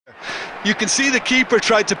You can see the keeper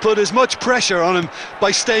tried to put as much pressure on him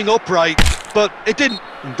by staying upright, but it didn't.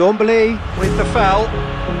 Ndombele with the foul.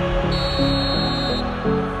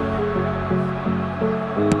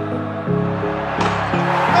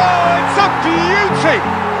 Oh, it's a beauty!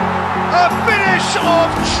 A finish of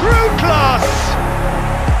true class!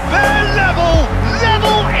 They're level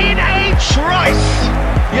in a trice!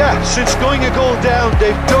 Yeah, since going a goal down,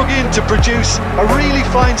 they've dug in to produce a really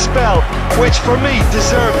fine spell, which for me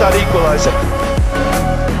deserved that equaliser.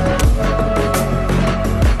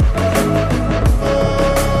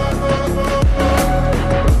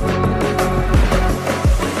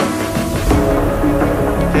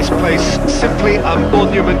 This place simply a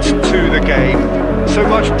monument to the game. So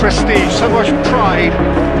much prestige, so much pride,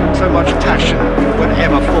 so much passion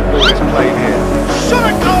whenever football is played here. Shot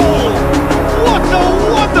a goal! What a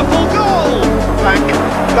wonderful goal! Frank,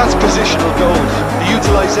 that's positional goals, the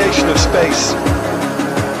utilisation of space.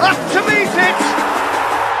 Up to meet it!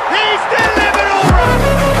 He's delivered all right!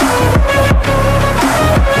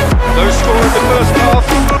 No score in the first half.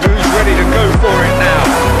 Who's ready to go for it now?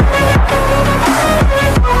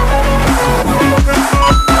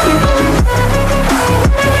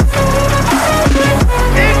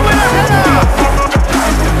 In with a header!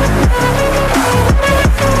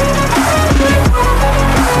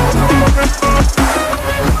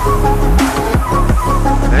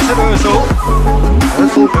 There's an OZIL.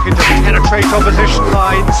 OZIL looking to penetrate opposition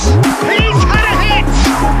lines. He's had a hit!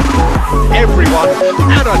 Everyone,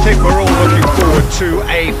 and I think we're all looking forward to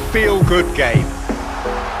a feel-good game.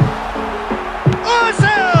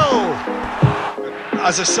 OZIL!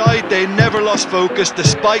 As a side, they never lost focus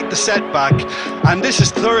despite the setback, and this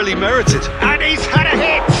is thoroughly merited. And he's had a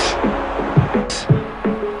hit!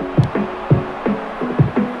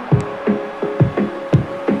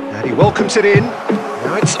 And he welcomes it in.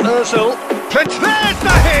 Now it's OZIL. There's the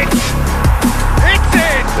hit! It's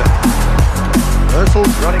in! OZIL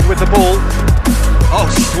running with the ball. Oh,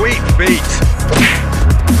 sweet beat!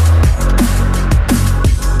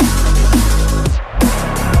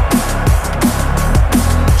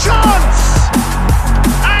 Chance!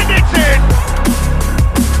 And it's in!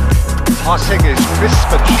 Passing is crisp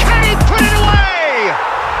and can he put it away?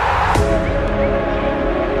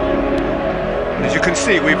 As you can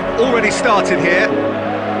see, we've already started here.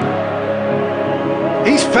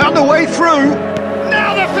 He's found a way through.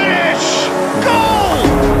 Now the finish! Goal!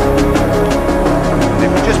 And if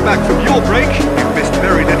you're just back from your break, you've missed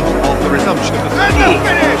very little of the resumption of the third. And the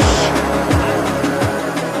finish!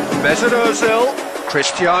 Mesut Ozil,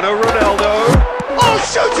 Cristiano Ronaldo. Oh,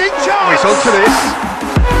 shooting chance! He's on to this.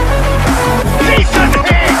 Decent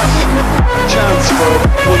hit! Chance for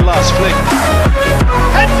one last flick.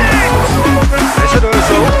 Heads it! Mesut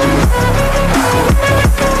Ozil.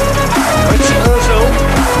 It's Ozil.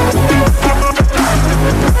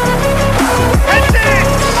 Heads it!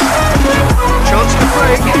 Chance to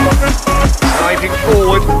break. Driving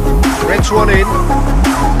forward. Threads one in.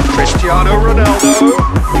 Cristiano Ronaldo.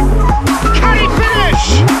 Can he finish?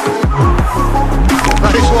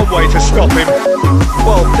 That is one way to stop him.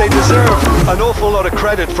 Well, they deserve an awful lot of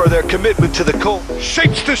credit for their commitment to the cause.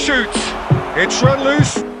 Shapes to shoot. It's run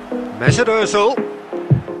loose. Mesut Ozil.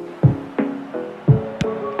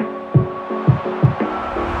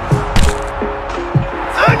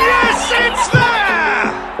 And yes, it's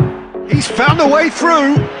there! He's found a way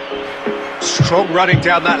through. Strong running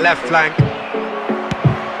down that left flank.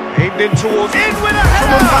 Aimed in towards... In with a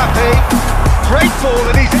header! From Mbappe. Great ball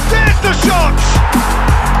and there's the shot!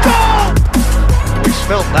 Goal! He's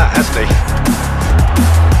felt that, hasn't he?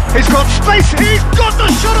 He's got space, he's got the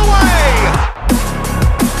shot away!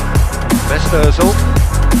 Mesut Ozil.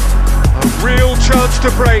 A real chance to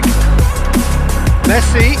break.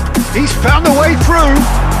 Messi, he's found a way through.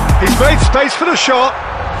 He's made space for the shot.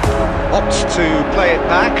 Opts to play it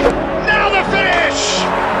back. Now the finish!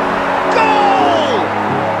 Goal!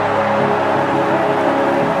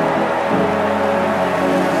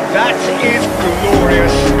 That is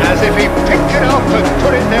glorious, as if he picked it up and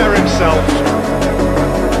put it there